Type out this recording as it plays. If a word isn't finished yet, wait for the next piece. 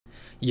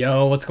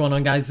Yo, what's going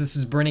on, guys? This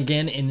is Brent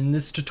again, and in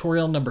this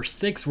tutorial number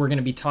 6, we're going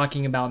to be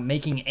talking about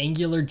making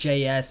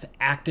AngularJS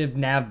active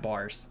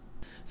navbars.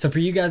 So for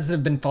you guys that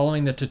have been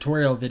following the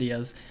tutorial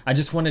videos, I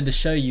just wanted to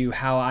show you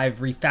how I've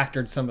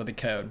refactored some of the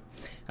code.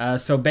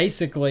 So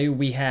basically,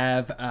 we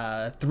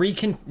have three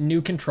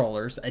new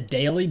controllers: a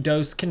daily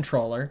dose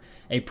controller,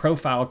 a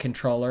profile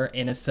controller,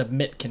 and a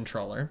submit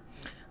controller.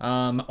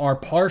 Our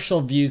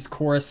partial views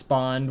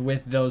correspond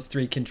with those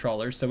three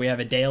controllers. So we have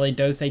a daily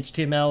dose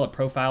HTML, a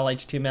profile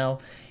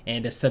HTML,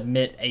 and a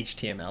submit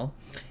HTML.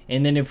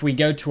 And then if we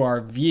go to our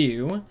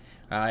view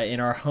in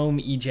our home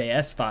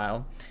EJS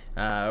file,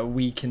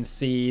 we can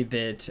see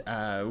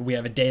that we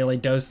have a daily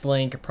dose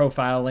link, a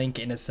profile link,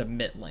 and a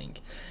submit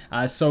link.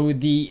 So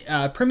the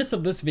premise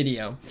of this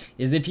video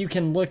is, if you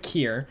can look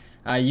here,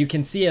 you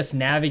can see us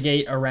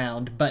navigate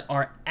around, but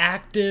our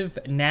active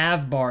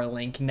navbar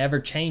link never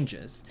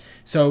changes.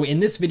 So in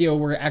this video,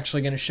 we're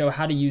actually going to show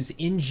how to use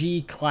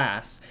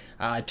ngClass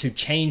to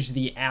change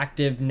the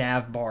active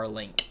navbar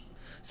link.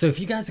 So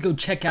if you guys go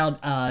check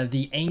out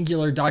the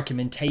Angular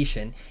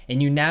documentation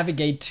and you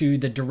navigate to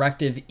the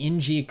directive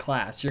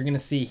ngClass, you're going to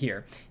see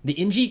here. The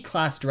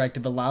ngClass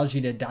directive allows you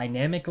to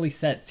dynamically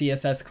set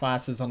CSS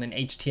classes on an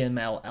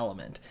HTML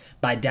element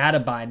by data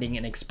binding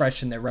an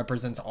expression that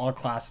represents all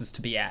classes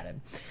to be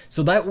added.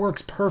 So that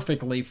works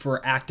perfectly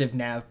for active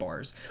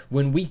navbars.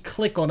 When we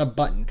click on a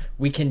button,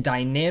 we can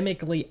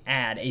dynamically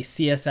add a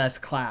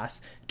CSS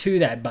class to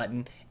that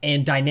button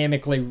and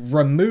dynamically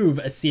remove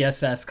a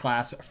CSS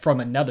class from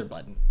another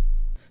button.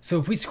 So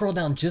if we scroll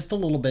down just a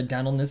little bit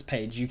down on this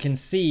page, you can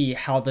see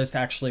how this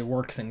actually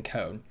works in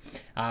code.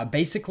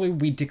 Basically,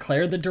 we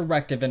declare the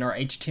directive in our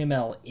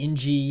HTML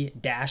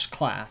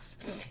ng-class,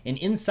 and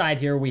inside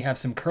here we have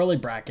some curly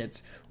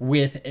brackets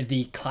with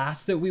the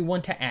class that we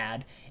want to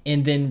add,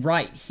 and then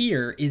right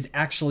here is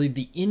actually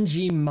the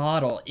ng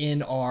model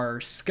in our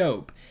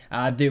scope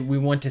that we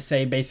want to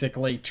say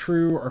basically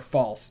true or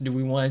false. Do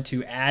we want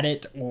to add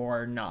it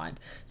or not?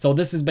 So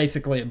this is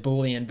basically a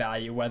Boolean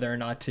value, whether or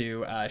not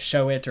to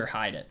show it or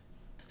hide it.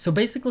 So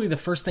basically, the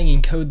first thing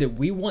in code that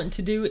we want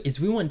to do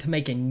is we want to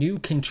make a new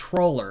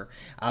controller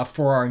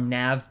for our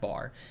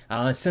navbar.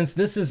 Since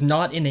this is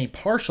not in a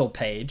partial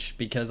page,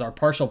 because our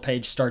partial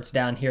page starts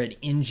down here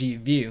at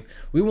ngView,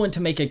 we want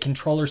to make a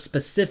controller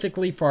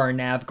specifically for our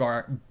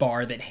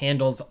navbar that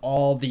handles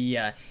all the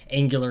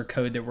Angular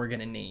code that we're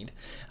going to need.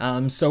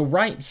 So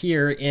right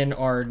here in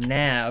our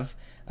nav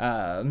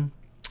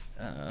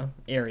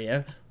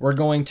area, we're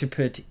going to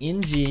put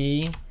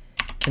ng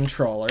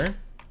controller.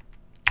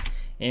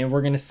 And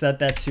we're going to set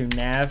that to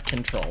nav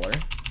controller,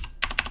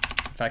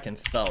 if I can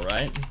spell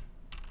right.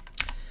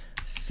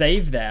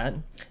 Save that.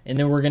 And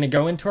then we're going to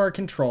go into our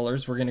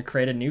controllers. We're going to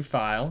create a new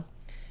file.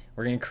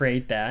 We're going to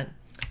create that,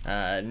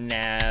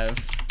 nav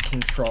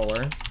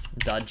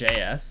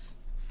controller.js.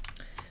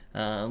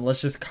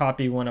 Let's just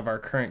copy one of our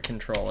current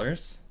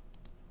controllers,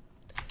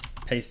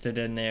 paste it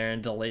in there,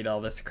 and delete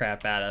all this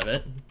crap out of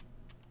it.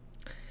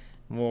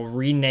 We'll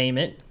rename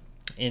it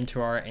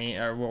into our,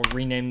 we'll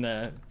rename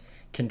the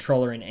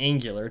controller in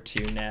Angular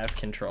to nav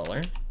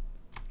controller.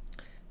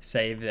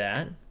 Save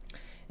that.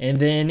 And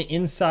then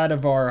inside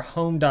of our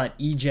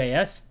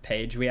home.ejs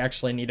page, we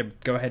actually need to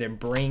go ahead and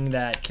bring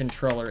that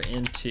controller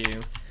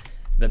into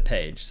the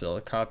page. So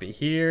I'll copy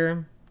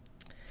here,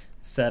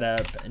 set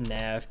up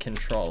nav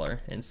controller,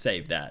 and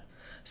save that.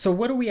 So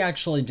what are we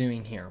actually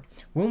doing here?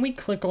 When we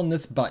click on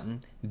this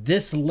button,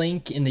 this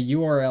link in the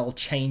URL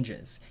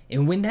changes.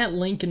 And when that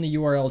link in the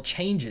URL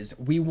changes,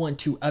 we want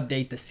to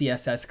update the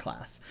CSS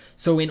class.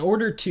 So in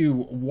order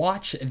to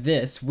watch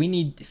this, we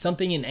need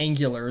something in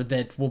Angular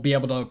that will be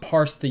able to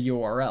parse the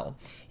URL.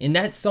 And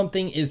that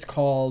something is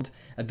called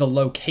the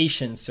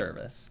location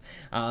service.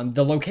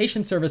 The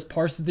location service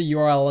parses the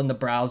URL in the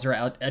browser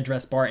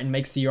address bar and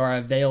makes the URL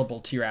available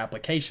to your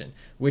application,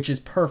 which is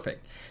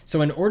perfect.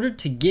 So in order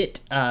to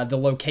get the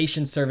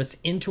location service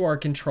into our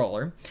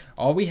controller,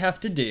 all we have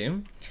to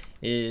do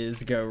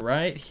is go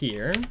right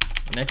here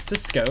next to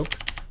scope.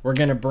 We're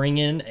going to bring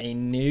in a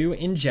new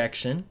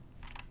injection,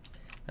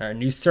 or a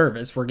new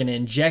service. We're going to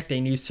inject a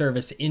new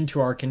service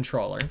into our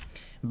controller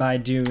by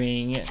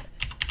doing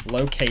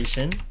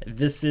location.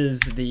 This is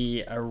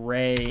the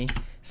array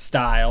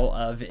style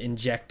of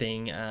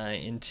injecting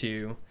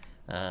into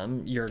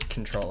your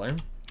controller.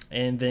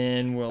 And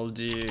then we'll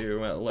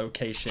do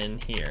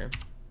location here.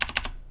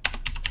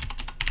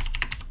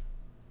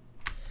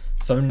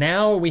 So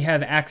now we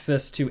have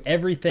access to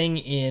everything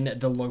in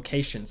the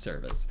location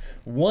service.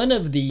 One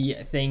of the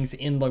things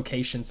in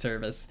location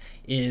service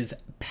is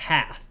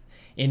path.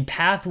 And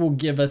path will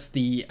give us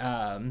the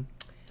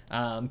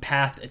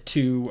path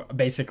to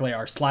basically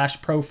our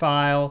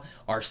 /profile,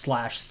 our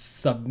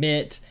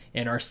 /submit,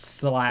 and our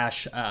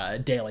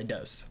 /daily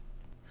dose.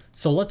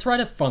 So let's write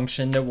a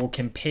function that will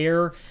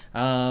compare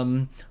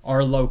our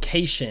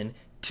location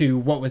to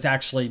what was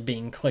actually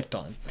being clicked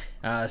on.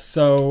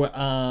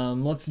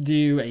 Let's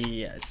do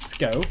a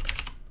scope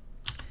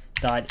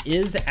dot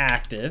is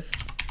active,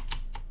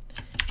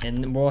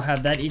 and we'll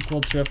have that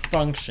equal to a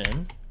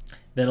function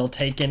that'll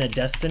take in a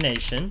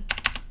destination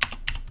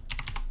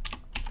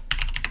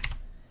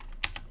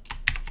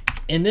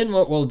And then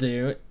what we'll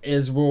do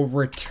is we'll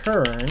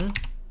return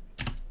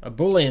a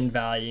Boolean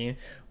value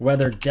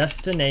whether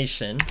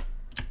destination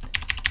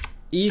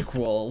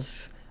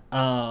equals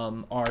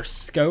our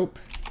scope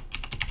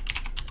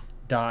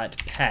dot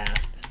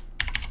path.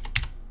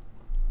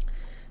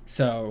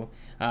 So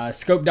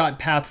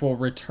scope.path will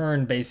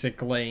return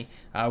basically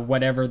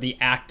whatever the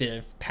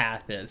active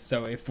path is.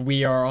 So if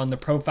we are on the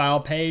profile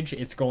page,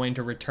 it's going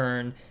to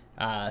return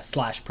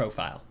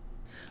 /profile.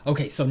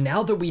 Okay, so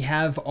now that we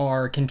have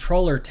our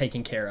controller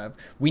taken care of,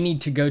 we need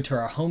to go to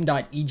our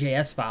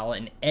home.ejs file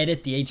and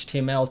edit the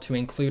HTML to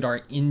include our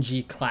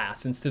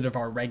ngClass instead of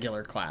our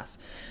regular class.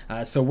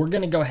 So we're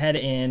going to go ahead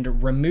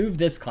and remove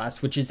this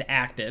class, which is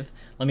active.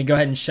 Let me go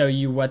ahead and show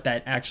you what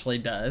that actually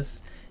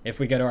does. If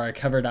we go to our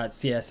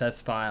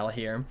cover.css file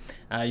here,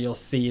 you'll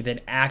see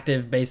that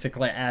active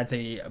basically adds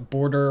a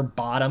border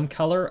bottom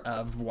color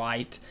of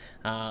white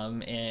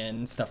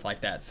and stuff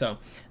like that. So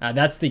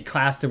that's the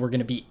class that we're going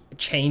to be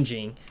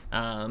changing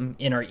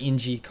in our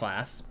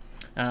ngClass.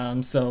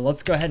 So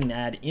let's go ahead and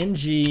add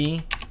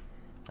ngClass,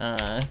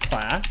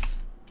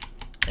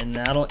 and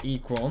that'll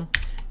equal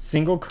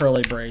single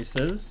curly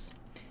braces.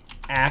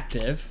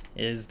 Active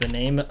is the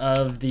name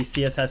of the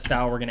CSS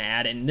style we're going to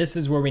add, and this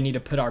is where we need to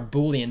put our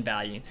Boolean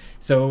value.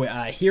 So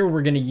here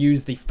we're going to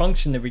use the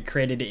function that we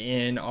created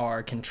in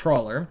our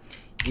controller,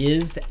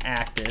 is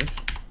active,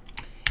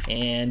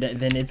 and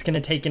then it's going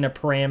to take in a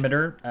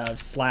parameter of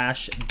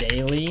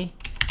 /daily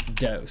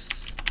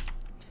dose.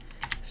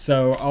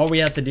 So all we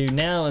have to do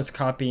now is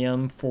copy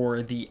them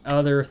for the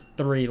other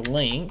 3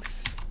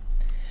 links.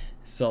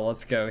 So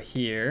let's go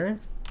here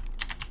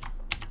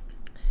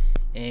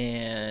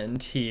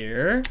and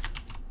here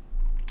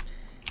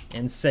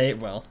and say,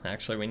 well,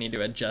 actually we need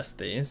to adjust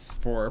these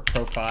for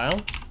profile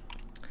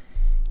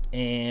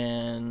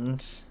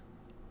and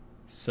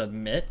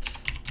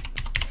submit.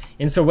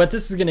 And so what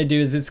this is going to do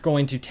is it's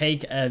going to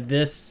take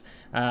this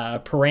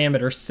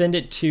parameter, send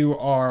it to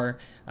our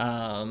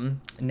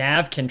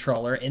nav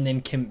controller, and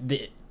then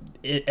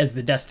as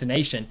the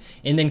destination,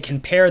 and then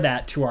compare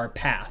that to our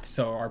path,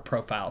 so our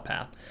profile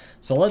path.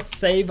 So let's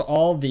save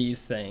all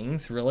these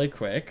things really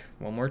quick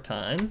one more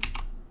time.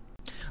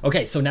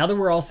 Okay, so now that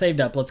we're all saved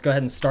up, let's go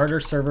ahead and start our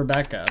server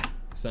back up.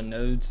 So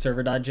node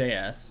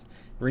server.js,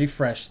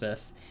 refresh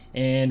this,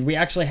 and we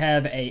actually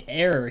have an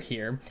error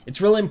here.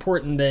 It's really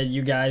important that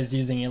you guys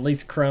using at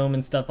least Chrome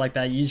and stuff like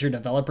that use your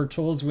developer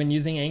tools when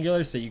using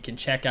Angular so you can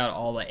check out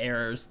all the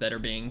errors that are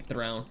being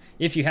thrown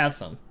if you have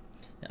some.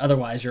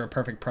 Otherwise, you're a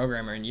perfect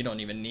programmer and you don't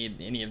even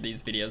need any of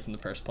these videos in the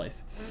first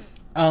place.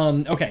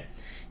 Okay,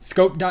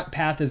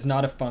 scope.path is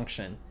not a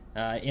function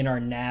in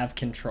our nav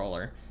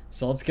controller.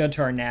 So let's go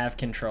to our nav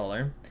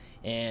controller,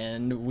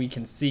 and we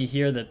can see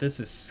here that this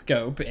is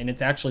scope, and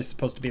it's actually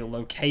supposed to be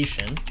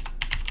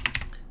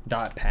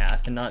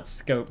location.path and not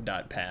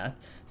scope.path.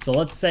 So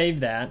let's save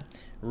that,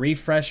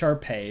 refresh our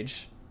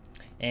page,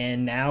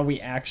 and now we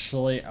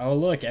actually, oh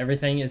look,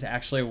 everything is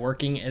actually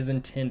working as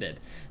intended.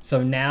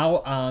 So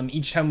now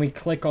each time we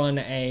click on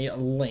a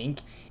link,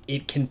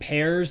 it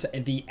compares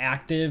the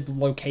active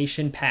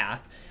location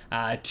path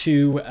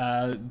to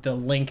the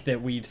link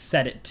that we've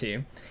set it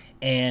to,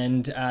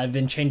 and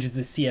then changes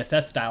the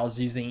CSS styles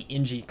using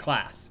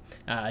ngClass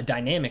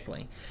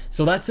dynamically.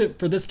 So that's it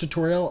for this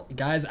tutorial,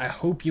 guys. I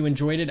hope you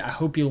enjoyed it. I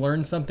hope you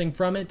learned something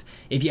from it.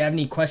 If you have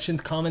any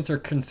questions, comments, or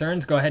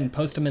concerns, go ahead and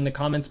post them in the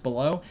comments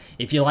below.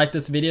 If you like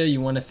this video,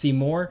 you want to see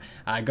more,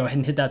 go ahead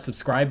and hit that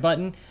subscribe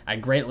button. I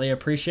greatly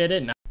appreciate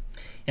it,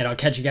 and I'll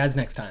catch you guys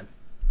next time.